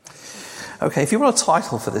Okay, if you want a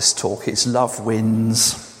title for this talk, it's Love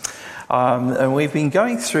Wins. And we've been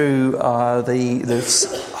going through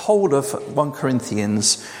the whole of 1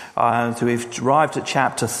 Corinthians. We've arrived at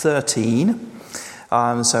chapter 13.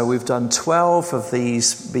 So we've done 12 of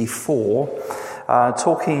these before,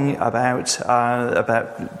 talking about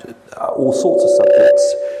all sorts of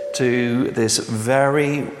subjects to this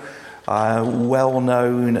very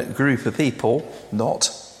well-known group of people,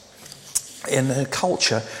 not in a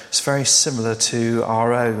culture it's very similar to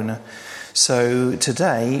our own. So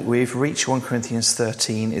today we've reached 1 Corinthians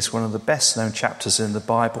 13. It's one of the best known chapters in the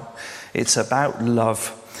Bible. It's about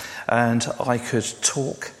love, and I could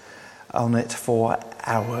talk on it for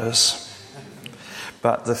hours.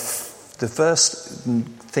 But the first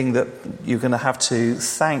thing that you're going to have to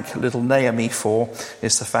thank little Naomi for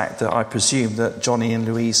is the fact that I presume that Johnny and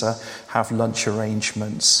Louisa have lunch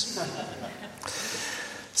arrangements.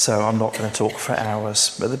 So I'm not going to talk for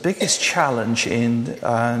hours. But the biggest challenge in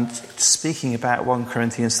speaking about 1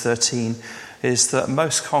 Corinthians 13 is that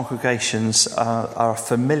most congregations are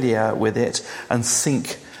familiar with it and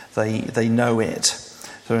think they know it.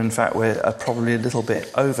 So in fact, we're probably a little bit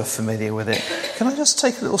over-familiar with it. Can I just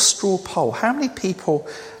take a little straw poll? How many people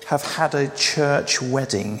have had a church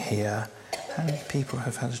wedding here? How many people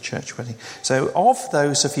have had a church wedding? So of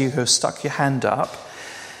those of you who have stuck your hand up,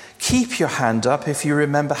 keep your hand up if you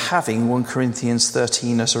remember having 1 Corinthians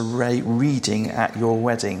 13 as a reading at your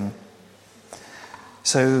wedding.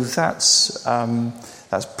 So that's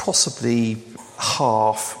possibly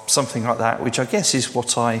half, something like that, which I guess is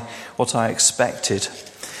what I expected.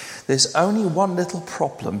 There's only one little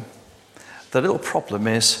problem. The little problem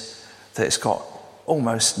is that it's got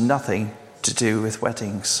almost nothing to do with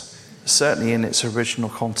weddings, certainly in its original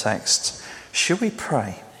context. Should we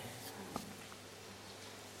pray?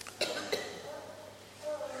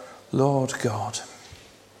 Lord God,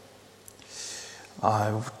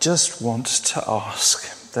 I just want to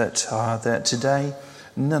ask that today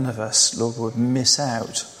none of us, Lord, would miss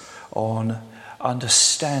out on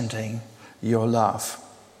understanding your love.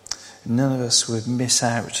 None of us would miss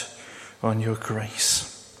out on your grace.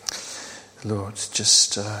 Lord,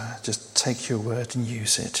 just take your word and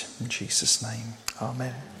use it. In Jesus' name,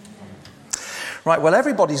 amen. Right, well,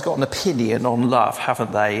 everybody's got an opinion on love,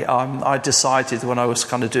 haven't they? I decided when I was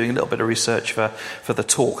kind of doing a little bit of research for the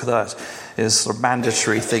talk that is the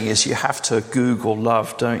mandatory thing is you have to Google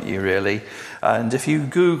love, don't you, really? And if you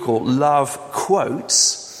Google love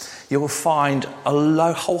quotes, you'll find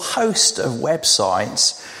a whole host of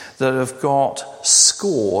websites that have got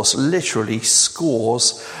scores, literally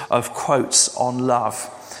scores of quotes on love.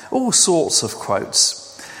 All sorts of quotes.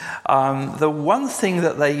 The one thing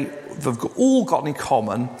that they've all got in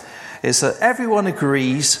common is that everyone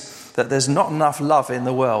agrees that there's not enough love in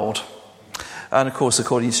the world. And of course,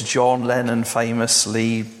 according to John Lennon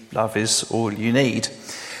famously, love is all you need.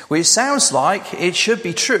 Which sounds like it should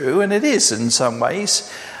be true, and it is in some ways.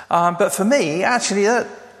 But for me, actually, that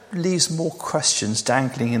leaves more questions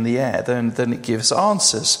dangling in the air than it gives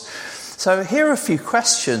answers. So here are a few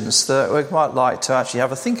questions that we might like to actually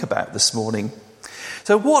have a think about this morning.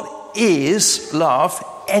 So what is love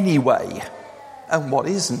anyway? And what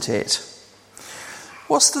isn't it?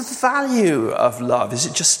 What's the value of love? Is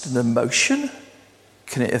it just an emotion?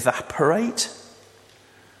 Can it evaporate?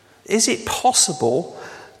 Is it possible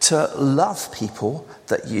to love people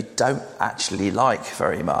that you don't actually like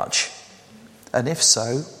very much? And if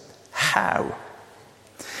so, how?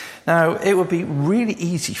 Now, it would be really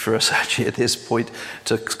easy for us actually at this point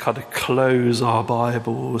to kind of close our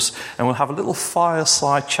Bibles and we'll have a little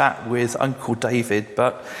fireside chat with Uncle David,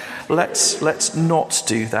 but let's not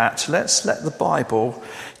do that. Let's let the Bible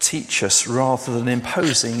teach us rather than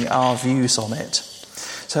imposing our views on it.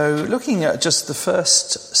 So looking at just the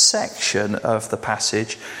first section of the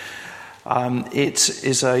passage, it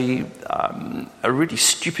is a really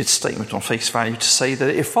stupid statement on face value to say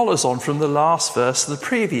that it follows on from the last verse of the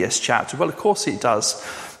previous chapter. Well, of course it does.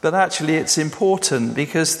 But actually it's important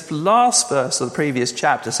because the last verse of the previous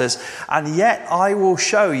chapter says, and yet I will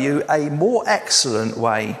show you a more excellent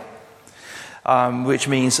way, which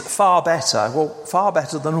means far better. Well, far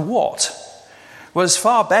better than what? Well, it's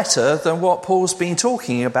far better than what Paul's been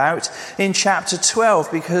talking about in chapter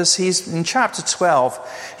 12, because in chapter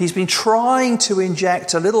 12, he's been trying to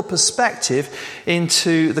inject a little perspective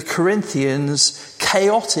into the Corinthians'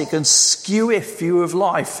 chaotic and skewiff view of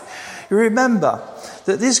life. You remember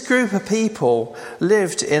that this group of people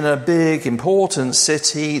lived in a big, important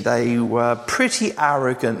city. They were pretty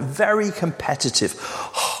arrogant, very competitive,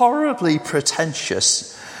 horribly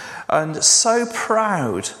pretentious, and so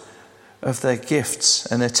proud of their gifts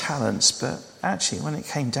and their talents, but actually, when it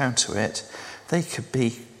came down to it, they could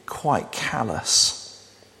be quite callous.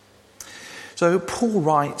 So Paul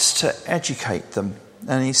writes to educate them,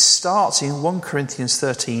 and he starts in 1 Corinthians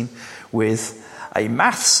 13 with a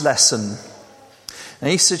maths lesson. And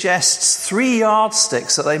he suggests 3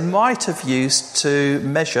 yardsticks that they might have used to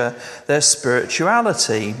measure their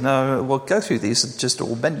spirituality. Now, we'll go through these and just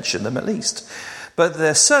all mention them at least. But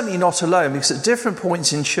they're certainly not alone, because at different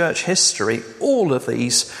points in church history, all of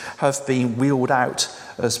these have been wheeled out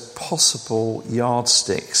as possible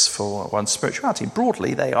yardsticks for one's spirituality.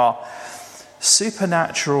 Broadly, they are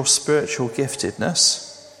supernatural spiritual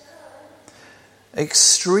giftedness,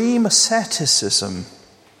 extreme asceticism,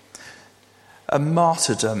 and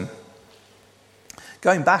martyrdom.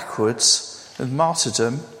 Going backwards, in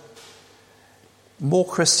martyrdom, more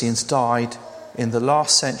Christians died in the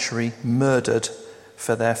last century murdered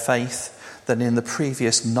for their faith than in the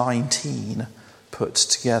previous 19 put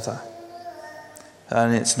together.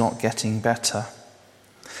 And it's not getting better.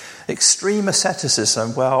 Extreme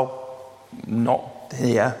asceticism, well, not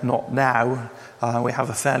here, not now. We have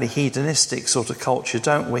a fairly hedonistic sort of culture,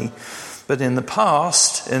 don't we? But in the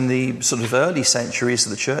past, in the sort of early centuries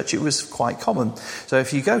of the church, it was quite common. So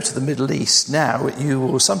if you go to the Middle East now, you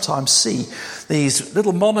will sometimes see these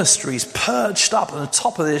little monasteries perched up on the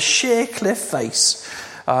top of this sheer cliff face,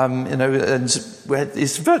 and where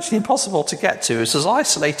it's virtually impossible to get to. It's as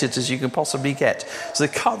isolated as you can possibly get. So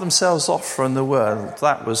they cut themselves off from the world.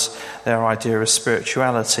 That was their idea of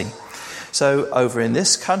spirituality. So over in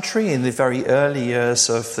this country, in the very early years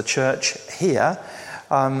of the church here,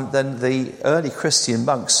 then the early Christian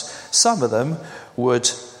monks, some of them would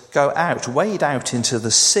go out, wade out into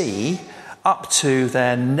the sea, up to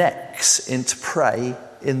their necks into pray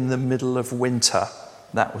in the middle of winter.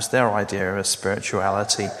 That was their idea of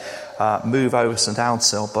spirituality. Move over St.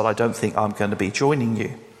 Anselm, but I don't think I'm going to be joining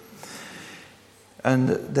you. And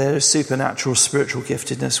there is supernatural spiritual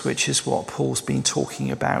giftedness, which is what Paul's been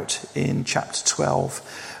talking about in chapter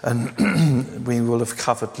 12, and we will have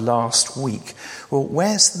covered last week. Well,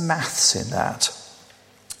 where's the maths in that?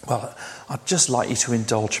 Well, I'd just like you to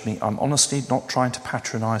indulge me. I'm honestly not trying to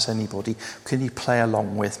patronise anybody. Can you play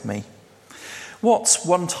along with me? What's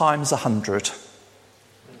 1 times 100?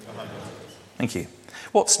 100. Thank you.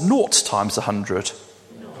 What's 0 times 100? 0.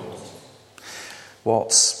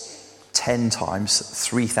 What's 10 times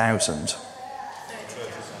 3,000?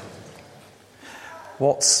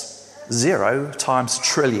 What's 0 times a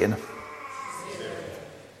trillion? 0.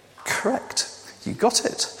 Correct. You got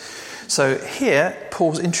it. So here,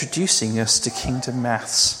 Paul's introducing us to kingdom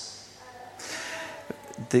maths.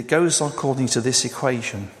 It goes on according to this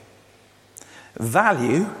equation.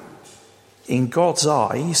 Value in God's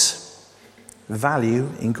eyes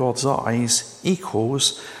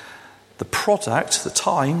equals the product, the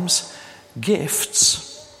times,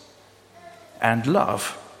 gifts, and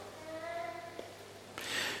love.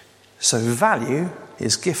 So value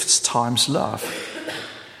is gifts times love.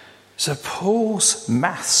 So Paul's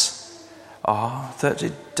maths are that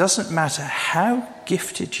it doesn't matter how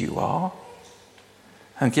gifted you are,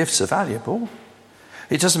 and gifts are valuable.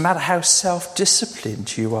 It doesn't matter how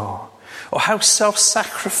self-disciplined you are, or how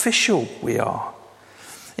self-sacrificial we are.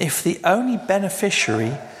 If the only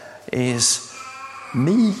beneficiary is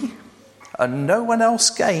me and no one else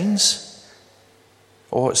gains,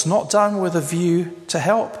 or it's not done with a view to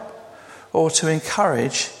help or to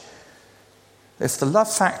encourage, if the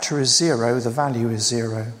love factor is 0, the value is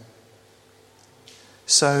 0.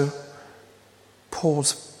 So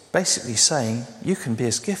Paul's basically saying you can be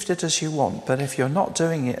as gifted as you want, but if you're not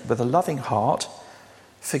doing it with a loving heart,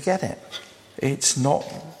 forget it. It's not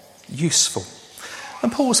useful.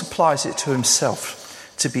 And Paul applies it to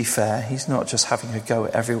himself. To be fair, he's not just having a go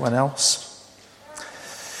at everyone else.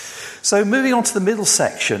 So moving on to the middle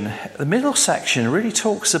section. The middle section really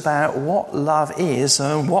talks about what love is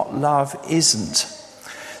and what love isn't.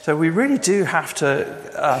 So we really do have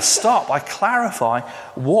to start by clarifying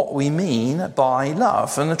what we mean by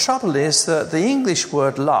love. And the trouble is that the English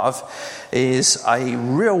word love is a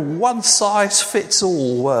real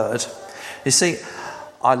one-size-fits-all word. You see,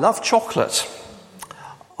 I love chocolate.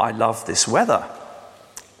 I love this weather.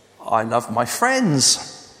 I love my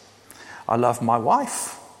friends. I love my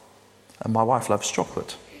wife. And my wife loves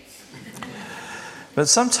chocolate. But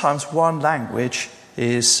sometimes one language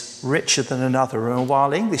is richer than another. And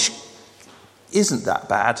while English isn't that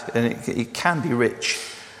bad, and it can be rich,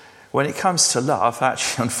 when it comes to love,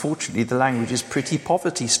 actually, unfortunately, the language is pretty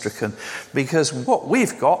poverty-stricken. Because what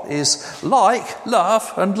we've got is like,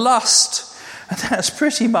 love, and lust. And that's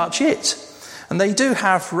pretty much it. And they do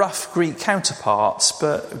have rough Greek counterparts,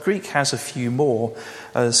 but Greek has a few more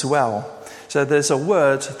as well. So there's a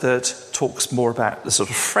word that talks more about the sort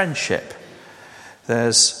of friendship.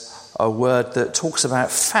 There's a word that talks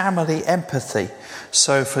about family empathy.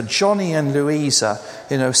 So for Johnny and Louisa,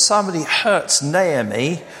 somebody hurts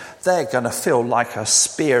Naomi, they're going to feel like a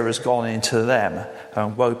spear has gone into them,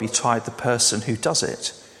 and woe betide the person who does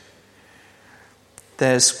it.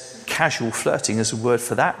 There's casual flirting as a word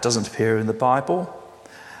for that, doesn't appear in the Bible.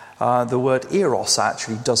 The word eros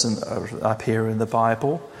actually doesn't appear in the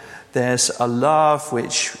Bible. There's a love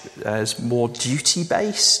which is more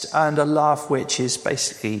duty-based, and a love which is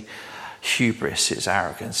basically hubris, it's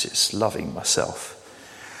arrogance, it's loving myself.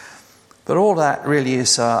 But all that really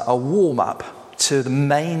is a warm-up to the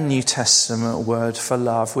main New Testament word for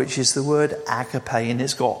love, which is the word agape, and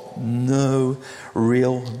it's got no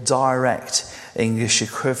real direct English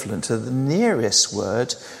equivalent. The nearest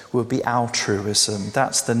word would be altruism.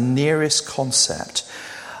 That's the nearest concept.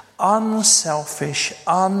 Unselfish,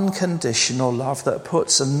 unconditional love that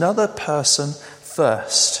puts another person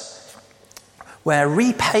first, where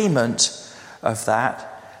repayment of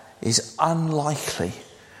that is unlikely.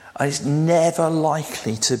 It's never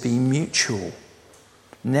likely to be mutual.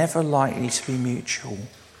 Never likely to be mutual.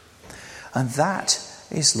 And that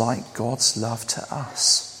is like God's love to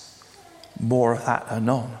us. More of that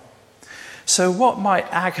anon. So what might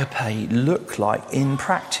agape look like in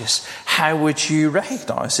practice? How would you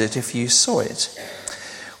recognise it if you saw it?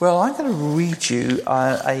 Well, I'm going to read you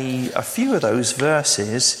a few of those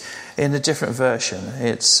verses in a different version.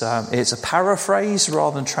 It's a paraphrase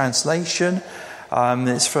rather than translation.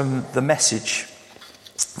 It's from the Message,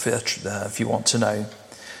 if you want to know.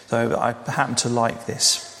 So I happen to like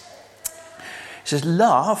this. It says,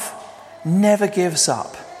 love never gives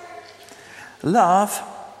up. Love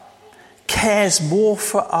cares more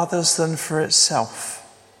for others than for itself.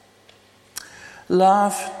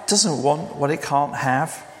 Love doesn't want what it can't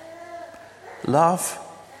have. Love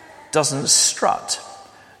doesn't strut,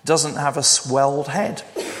 doesn't have a swelled head,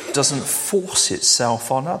 doesn't force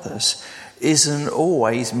itself on others, isn't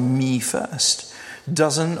always me first,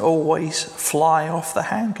 doesn't always fly off the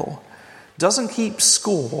handle, doesn't keep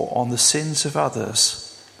score on the sins of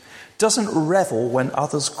others, doesn't revel when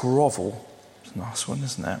others grovel. It's a nice one,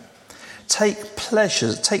 isn't it?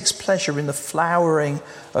 Takes pleasure in the flowering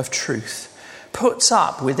of truth, puts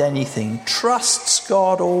up with anything, trusts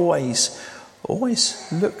God always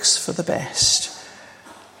looks for the best,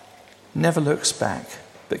 never looks back,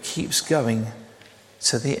 but keeps going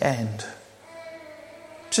to the end.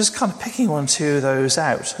 Just kind of picking one or two of those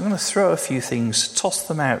out. I'm going to throw a few things, toss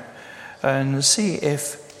them out, and see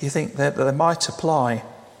if you think that they might apply.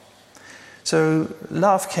 So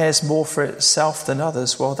love cares more for itself than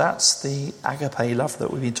others. Well, that's the agape love that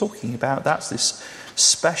we've been talking about. That's this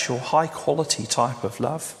special, high-quality type of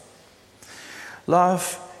love.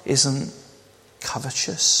 Love isn't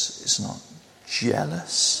covetous. It's not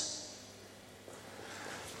jealous.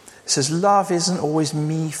 It says love isn't always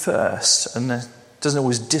me first, and it doesn't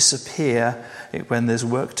always disappear when there's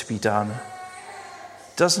work to be done.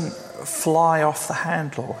 Doesn't fly off the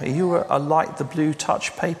handle. Are you a like the blue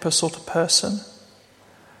touch paper sort of person?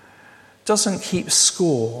 Doesn't keep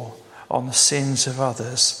score on the sins of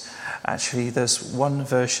others. Actually, there's one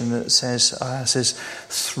version that says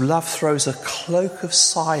love throws a cloak of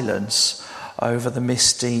silence over the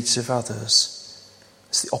misdeeds of others.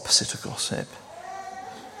 It's the opposite of gossip.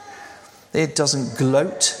 It doesn't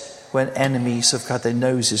gloat when enemies have had their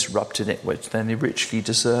noses rubbed in it, which then they richly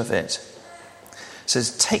deserve it. It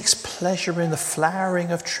says, takes pleasure in the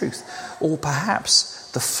flowering of truth, or perhaps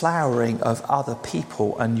the flowering of other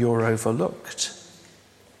people, and you're overlooked.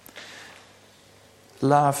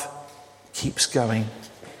 Love keeps going.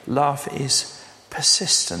 Love is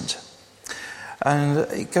persistent. And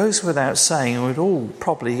it goes without saying, and we'd all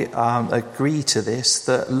probably agree to this,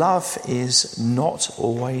 that love is not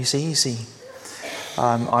always easy.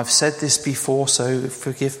 I've said this before, so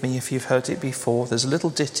forgive me if you've heard it before. There's a little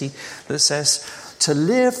ditty that says, to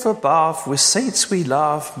live above with saints we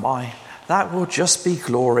love, that will just be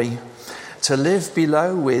glory. To live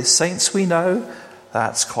below with saints we know,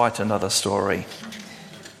 that's quite another story.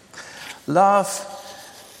 Love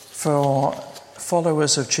for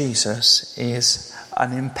followers of Jesus is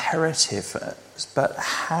an imperative, but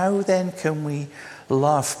how then can we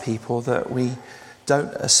love people that we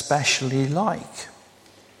don't especially like?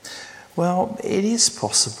 Well, it is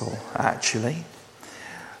possible, actually.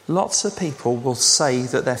 Lots of people will say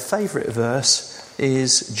that their favourite verse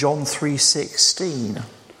is John 3:16.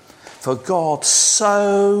 For God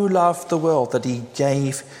so loved the world that he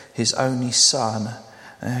gave his only Son,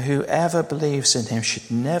 and whoever believes in him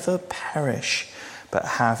should never perish, but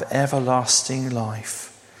have everlasting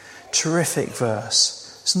life. Terrific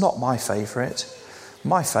verse. It's not my favourite.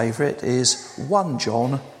 My favourite is 1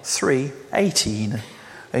 John 3:18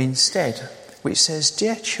 instead, which says,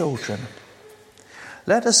 "Dear children,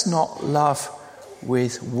 let us not love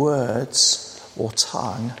with words or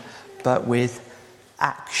tongue, but with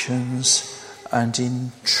actions and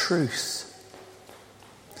in truth."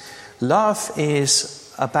 Love is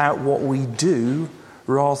about what we do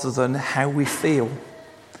rather than how we feel.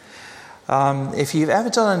 If you've ever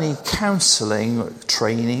done any counselling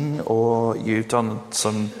training, or you've done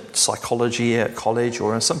some psychology at college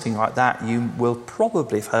or something like that, you will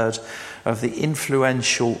probably have heard of the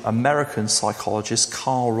influential American psychologist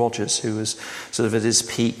Carl Rogers, who was sort of at his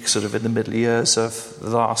peak sort of in the middle years of the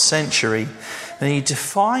last century. And he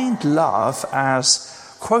defined love as,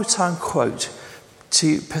 quote unquote,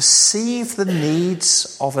 to perceive the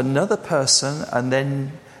needs of another person and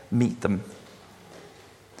then meet them,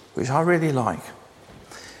 which I really like.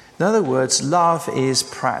 In other words, love is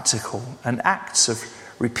practical, and acts of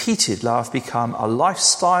repeated love become a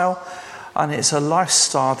lifestyle, and it's a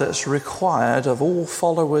lifestyle that's required of all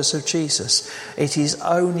followers of Jesus. It is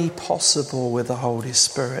only possible with the Holy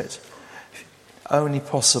Spirit, only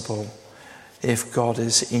possible if God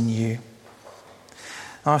is in you.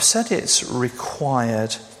 Now, I've said it's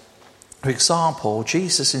required. For example,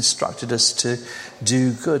 Jesus instructed us to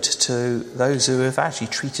do good to those who have actually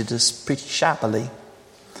treated us pretty shabbily.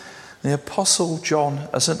 The Apostle John,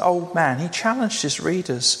 as an old man, he challenged his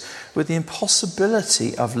readers with the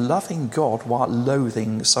impossibility of loving God while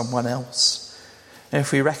loathing someone else. And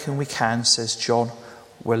if we reckon we can, says John,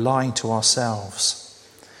 we're lying to ourselves.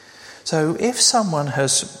 So if someone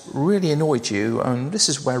has really annoyed you, and this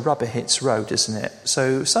is where rubber hits road, isn't it?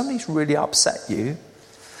 So if somebody's really upset you,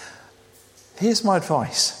 here's my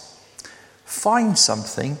advice. Find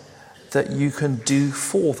something that you can do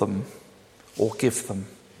for them or give them.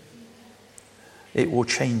 It will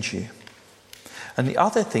change you. And the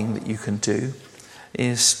other thing that you can do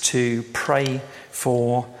is to pray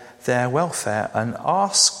for their welfare and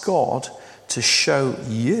ask God to show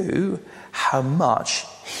you how much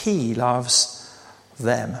He loves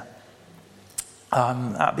them.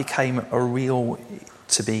 That became a real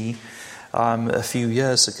to me a few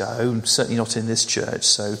years ago, certainly not in this church,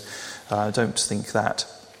 so don't think that.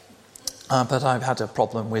 But I've had a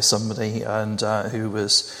problem with somebody and who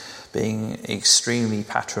was being extremely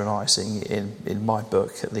patronising, in my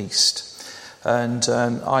book at least. And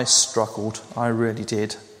I struggled, I really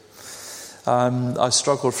did. I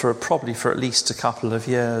struggled probably for at least a couple of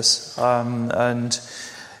years. And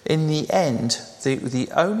in the end, the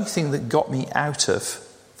only thing that got me out of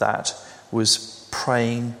that was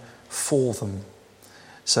praying for them.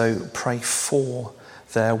 So pray for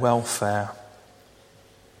their welfare.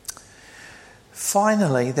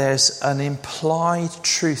 Finally, there's an implied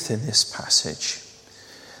truth in this passage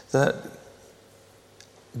that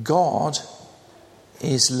God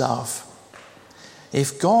is love.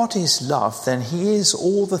 If God is love, then He is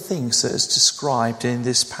all the things that is described in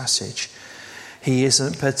this passage. He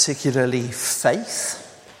isn't particularly faith.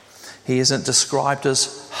 He isn't described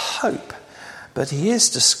as hope, but He is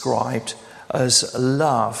described as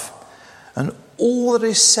love. And all that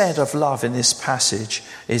is said of love in this passage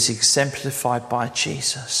is exemplified by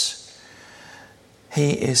Jesus.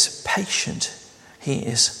 He is patient. He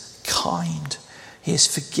is kind. He is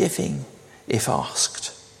forgiving if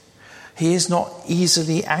asked. He is not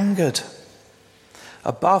easily angered.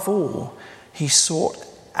 Above all, He sought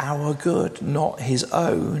our good, not His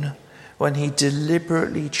own, when He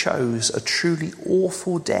deliberately chose a truly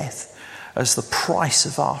awful death as the price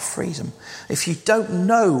of our freedom. If you don't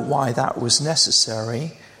know why that was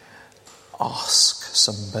necessary, ask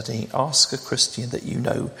somebody, ask a Christian that you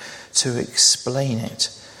know to explain it.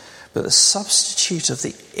 But the substitute of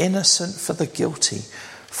the innocent for the guilty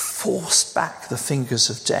forced back the fingers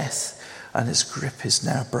of death, and its grip is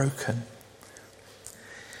now broken.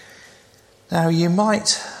 Now you might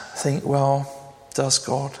think, well, does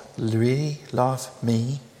God really love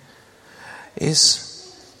me? Is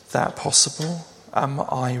that possible? Am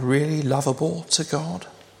I really lovable to God?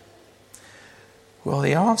 Well,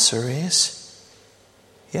 the answer is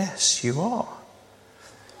yes, you are.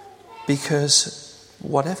 Because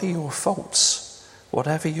whatever your faults,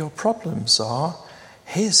 whatever your problems are,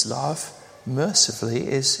 His love, mercifully,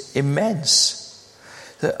 is immense.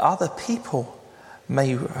 That other people may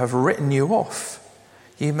have written you off.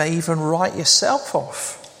 You may even write yourself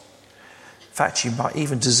off. In fact, you might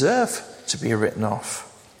even deserve to be written off.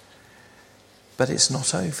 But it's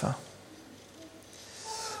not over.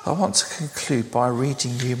 I want to conclude by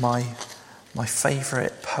reading you my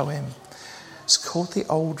favourite poem. It's called The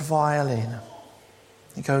Old Violin.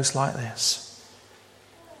 It goes like this.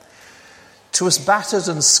 "'Twas battered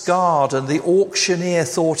and scarred, and the auctioneer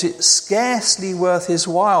thought it scarcely worth his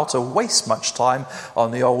while to waste much time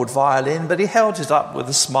on the old violin, but he held it up with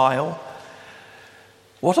a smile.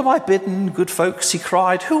 "'What am I bidding, good folks?' he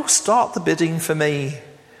cried. "'Who'll start the bidding for me?'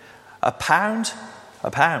 "'A pound?'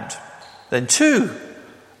 "'A pound.' "'Then 2.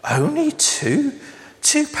 "'Only 2?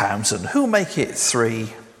 £2, and who'll make it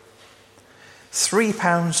 3?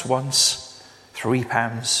 £3 once,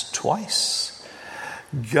 £3 twice.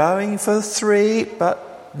 Going for 3,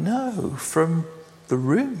 but no, from the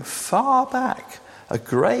room far back, a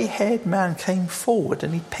grey-haired man came forward,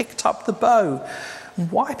 and he picked up the bow,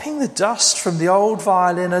 and wiping the dust from the old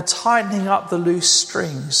violin and tightening up the loose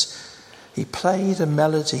strings, he played a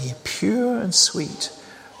melody pure and sweet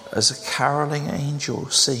as a caroling angel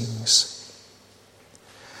sings.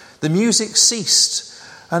 The music ceased,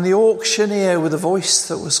 and the auctioneer, with a voice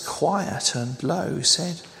that was quiet and low,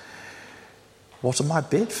 said, "What am I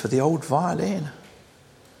bid for the old violin?"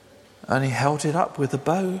 And he held it up with a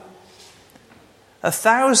bow.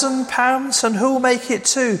 £1,000, and who'll make it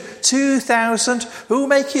 2? 2,000, who'll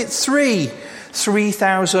make it 3?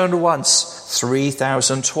 3,000 once,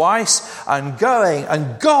 3,000 twice, and going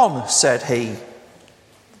and gone, said he.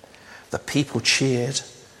 The people cheered,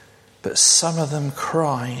 but some of them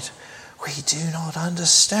cried, "We do not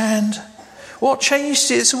understand. What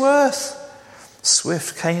changed its worth?"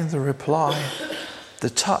 Swift came the reply, "The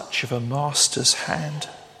touch of a master's hand."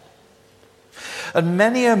 And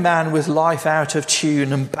many a man with life out of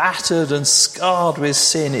tune and battered and scarred with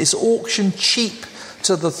sin is auctioned cheap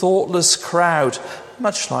to the thoughtless crowd,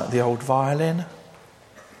 much like the old violin.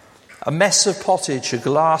 A mess of pottage, a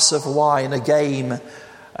glass of wine, a game,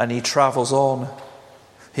 and he travels on.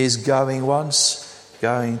 He's going once,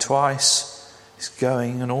 going twice, he's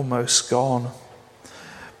going and almost gone.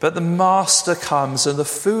 But the master comes, and the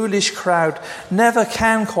foolish crowd never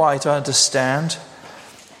can quite understand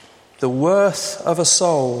the worth of a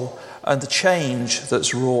soul and the change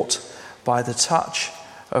that's wrought by the touch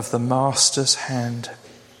of the master's hand.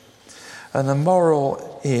 And the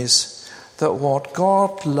moral is that what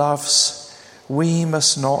God loves, we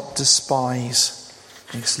must not despise,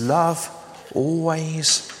 because love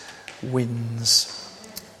always wins.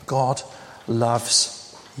 God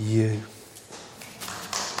loves you.